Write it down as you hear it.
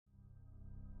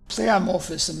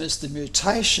Pleomorphism is the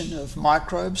mutation of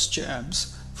microbes,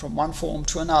 germs, from one form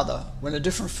to another when a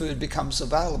different food becomes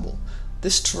available.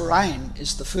 This terrain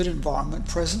is the food environment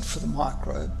present for the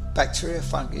microbe, bacteria,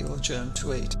 fungi or germ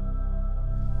to eat.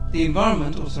 The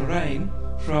environment or terrain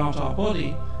throughout our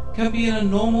body can be in a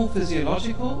normal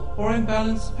physiological or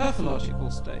imbalanced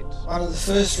pathological state. One of the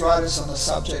first writers on the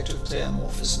subject of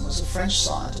pleomorphism was a French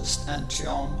scientist,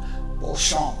 Antoine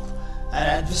Beauchamp. An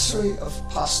adversary of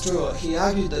Pasteur, he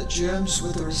argued that germs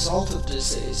were the result of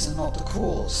disease and not the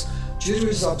cause, due to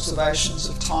his observations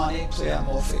of tiny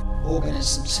pleomorphic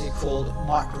organisms he called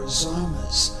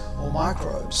microsomas, or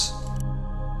microbes.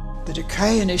 The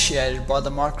decay initiated by the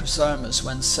microsomas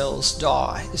when cells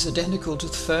die is identical to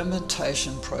the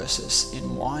fermentation process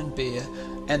in wine, beer,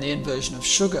 and the inversion of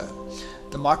sugar.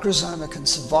 The microsoma can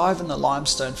survive in the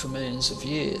limestone for millions of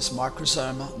years.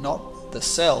 Microsoma, not the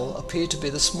cell, appear to be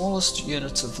the smallest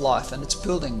units of life and its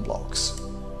building blocks.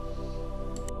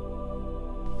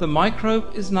 The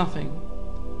microbe is nothing.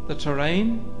 The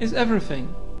terrain is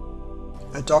everything.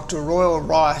 Dr. Royal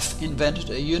Rife invented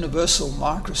a universal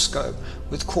microscope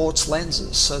with quartz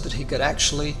lenses so that he could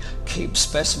actually keep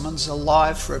specimens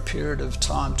alive for a period of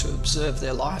time to observe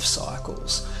their life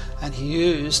cycles. And he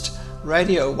used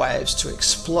radio waves to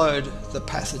explode the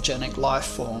pathogenic life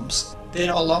forms. Then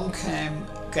along came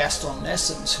Gaston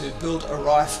Nessens, who built a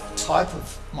Rife type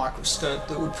of microscope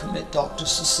that would permit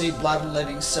doctors to see blood and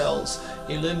living cells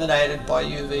illuminated by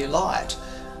UV light.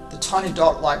 The tiny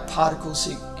dot-like particles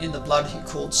in the blood he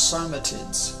called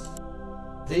somatids.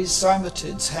 These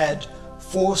somatids had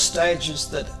 4 stages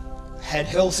that had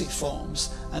healthy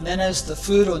forms, and then as the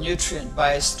food or nutrient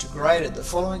base degraded, the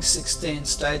following 16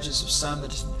 stages of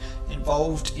somatid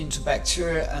evolved into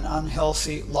bacteria and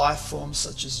unhealthy life forms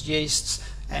such as yeasts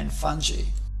and fungi.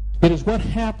 It is what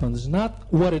happens, not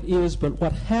what it is, but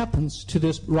what happens to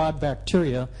this rod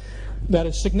bacteria that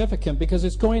is significant, because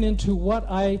it's going into what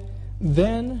I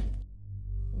then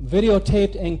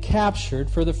videotaped and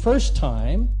captured for the first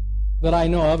time that I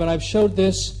know of, and I've showed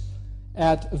this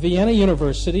at Vienna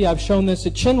University, I've shown this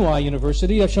at Tsinghua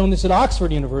University, I've shown this at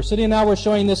Oxford University, and now we're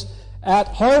showing this at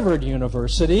Harvard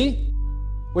University,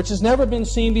 which has never been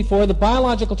seen before, the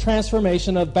biological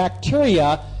transformation of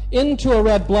bacteria into a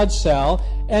red blood cell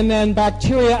and then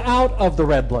bacteria out of the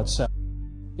red blood cell.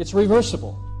 It's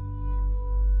reversible.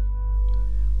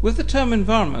 With the term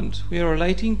environment, we are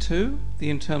relating to the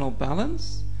internal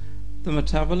balance, the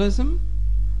metabolism,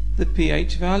 the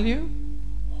pH value,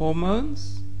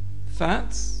 hormones,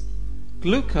 fats,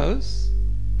 glucose,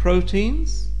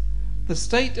 proteins, the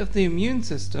state of the immune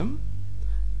system,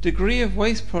 degree of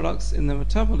waste products in the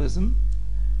metabolism,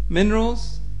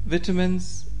 minerals,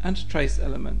 vitamins, and trace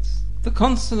elements. The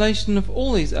constellation of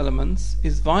all these elements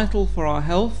is vital for our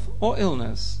health or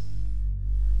illness.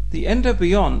 The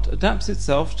endobiont adapts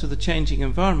itself to the changing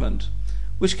environment,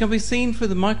 which can be seen through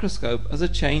the microscope as a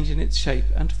change in its shape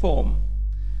and form.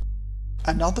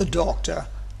 Another doctor,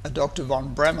 Dr.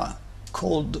 von Bremer,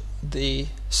 called the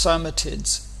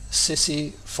somatids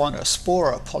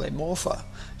Sissiphonospora polymorpha,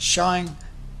 showing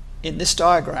in this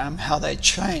diagram how they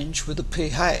change with the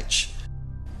pH.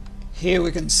 Here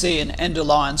we can see in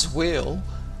Enderlein's wheel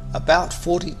about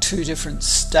 42 different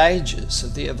stages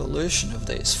of the evolution of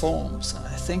these forms. And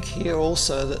I think here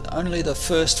also that only the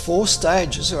first 4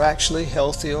 stages are actually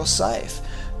healthy or safe.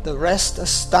 The rest are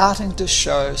starting to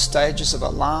show stages of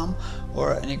alarm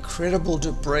or an incredible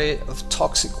debris of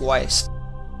toxic waste.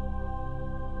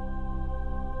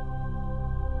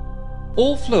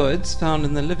 All fluids found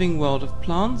in the living world of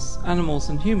plants, animals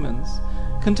and humans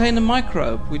contain a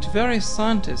microbe which various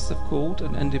scientists have called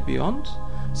an endobiont,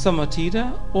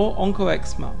 somatida or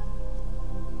oncoexma.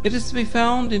 It is to be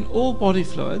found in all body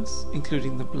fluids,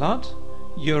 including the blood,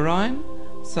 urine,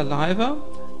 saliva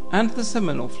and the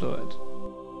seminal fluid.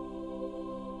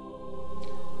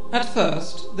 At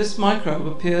first, this microbe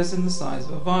appears in the size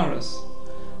of a virus,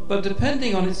 but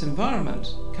depending on its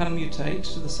environment can mutate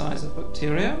to the size of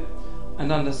bacteria, and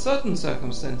under certain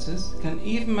circumstances can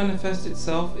even manifest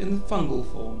itself in the fungal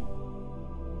form.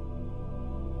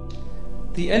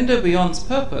 The endobiont's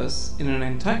purpose in an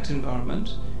intact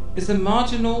environment is a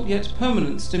marginal yet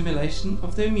permanent stimulation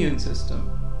of the immune system.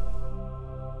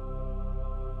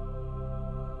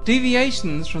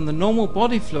 Deviations from the normal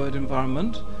body fluid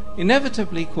environment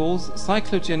inevitably cause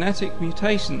cyclogenetic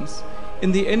mutations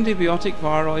in the endobiotic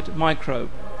viroid microbe,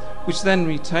 which then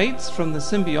mutates from the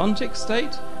symbiontic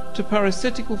state to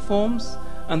parasitical forms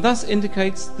and thus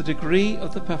indicates the degree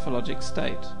of the pathologic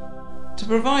state. To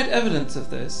provide evidence of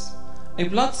this, a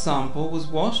blood sample was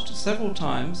washed several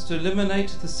times to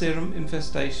eliminate the serum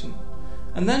infestation,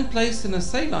 and then placed in a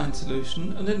saline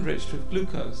solution and enriched with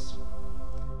glucose.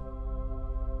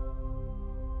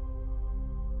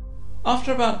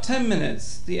 After about 10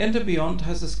 minutes, the endobiont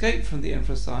has escaped from the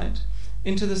enterocyte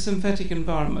into the synthetic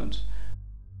environment,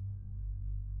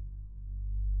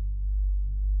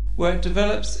 where it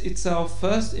develops itself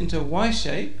first into a Y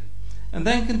shape and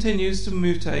then continues to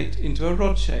mutate into a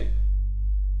rod shape.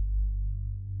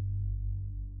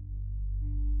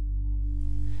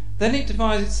 Then it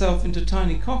divides itself into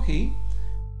tiny cocci,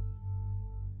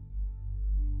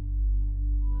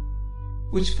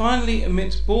 which finally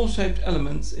emit ball-shaped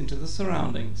elements into the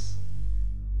surroundings.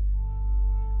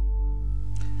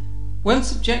 When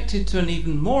subjected to an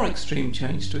even more extreme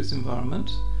change to its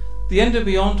environment, the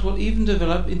endobiont will even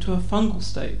develop into a fungal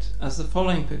state, as the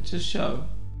following pictures show.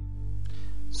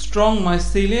 Strong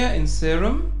mycelia in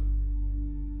serum,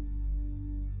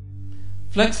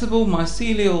 flexible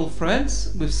mycelial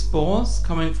threads with spores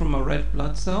coming from a red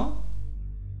blood cell,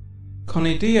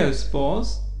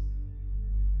 conidiospores,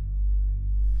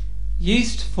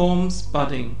 yeast forms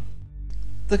budding.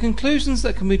 The conclusions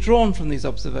that can be drawn from these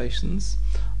observations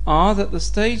are that the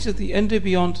stage of the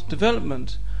endobiont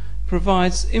development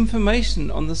provides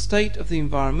information on the state of the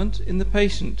environment in the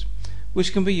patient,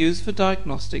 which can be used for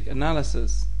diagnostic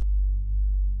analysis.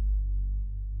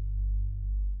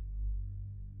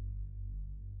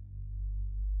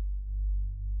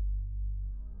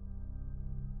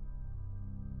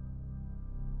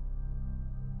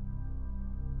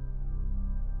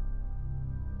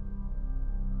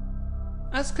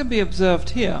 As can be observed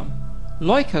here,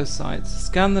 leukocytes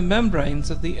scan the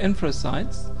membranes of the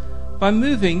enterocytes by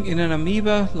moving in an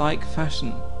amoeba-like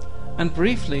fashion, and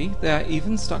briefly they are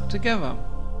even stuck together.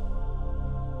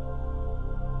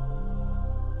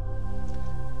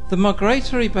 The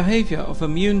migratory behavior of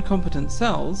immune-competent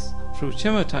cells through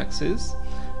chemotaxis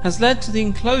has led to the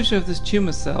enclosure of this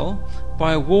tumor cell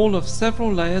by a wall of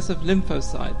several layers of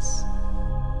lymphocytes.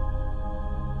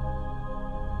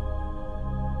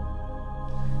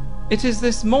 It is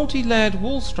this multi-layered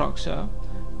wall structure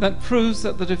that proves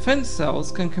that the defense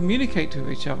cells can communicate with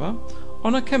each other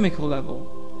on a chemical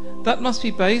level. That must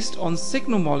be based on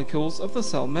signal molecules of the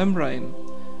cell membrane,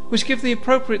 which give the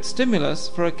appropriate stimulus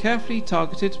for a carefully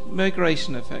targeted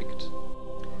migration effect.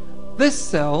 This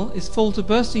cell is full to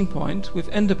bursting point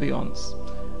with endobionts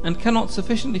and cannot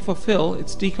sufficiently fulfill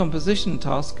its decomposition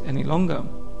task any longer.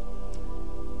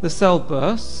 The cell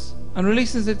bursts and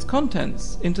releases its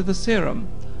contents into the serum,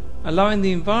 allowing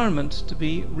the environment to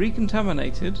be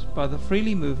recontaminated by the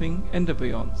freely moving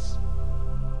endobionts.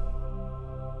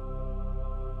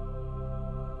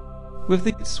 With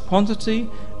its quantity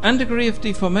and degree of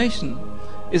deformation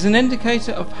is an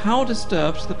indicator of how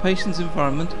disturbed the patient's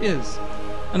environment is,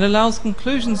 and allows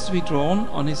conclusions to be drawn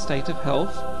on his state of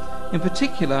health, in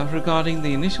particular regarding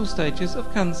the initial stages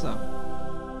of cancer.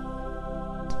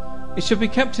 It should be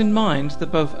kept in mind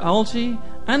that both algae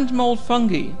and mold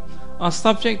fungi are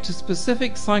subject to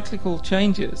specific cyclical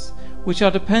changes which are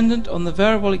dependent on the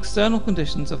variable external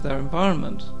conditions of their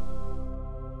environment.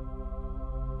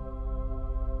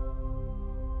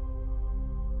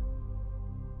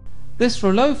 This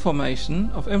rouleau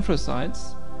formation of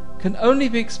enterocytes can only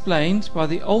be explained by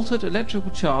the altered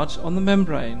electrical charge on the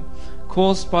membrane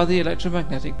caused by the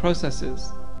electromagnetic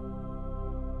processes.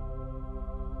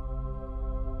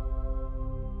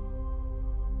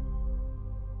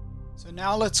 So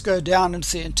now let's go down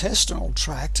into the intestinal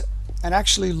tract and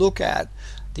actually look at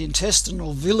the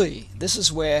intestinal villi. This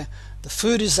is where the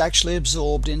food is actually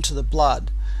absorbed into the blood,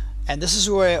 and this is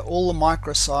where all the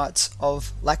microcytes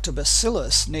of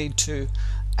lactobacillus need to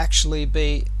actually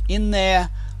be in there,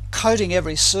 coating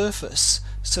every surface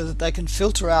so that they can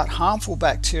filter out harmful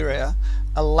bacteria,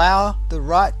 allow the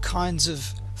right kinds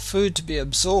of food to be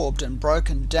absorbed and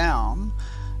broken down,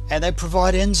 and they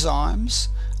provide enzymes,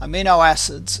 amino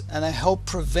acids, and they help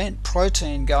prevent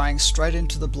protein going straight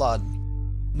into the blood.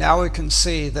 Now we can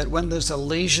see that when there's a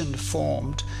lesion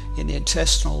formed in the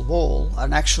intestinal wall,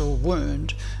 an actual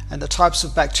wound, and the types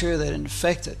of bacteria that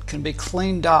infect it can be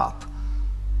cleaned up.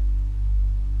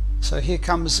 So here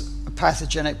comes a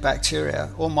pathogenic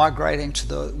bacteria all migrating to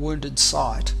the wounded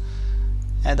site,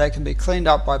 and they can be cleaned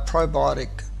up by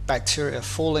probiotic bacteria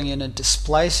falling in and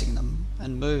displacing them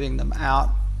and moving them out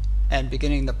and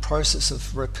beginning the process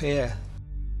of repair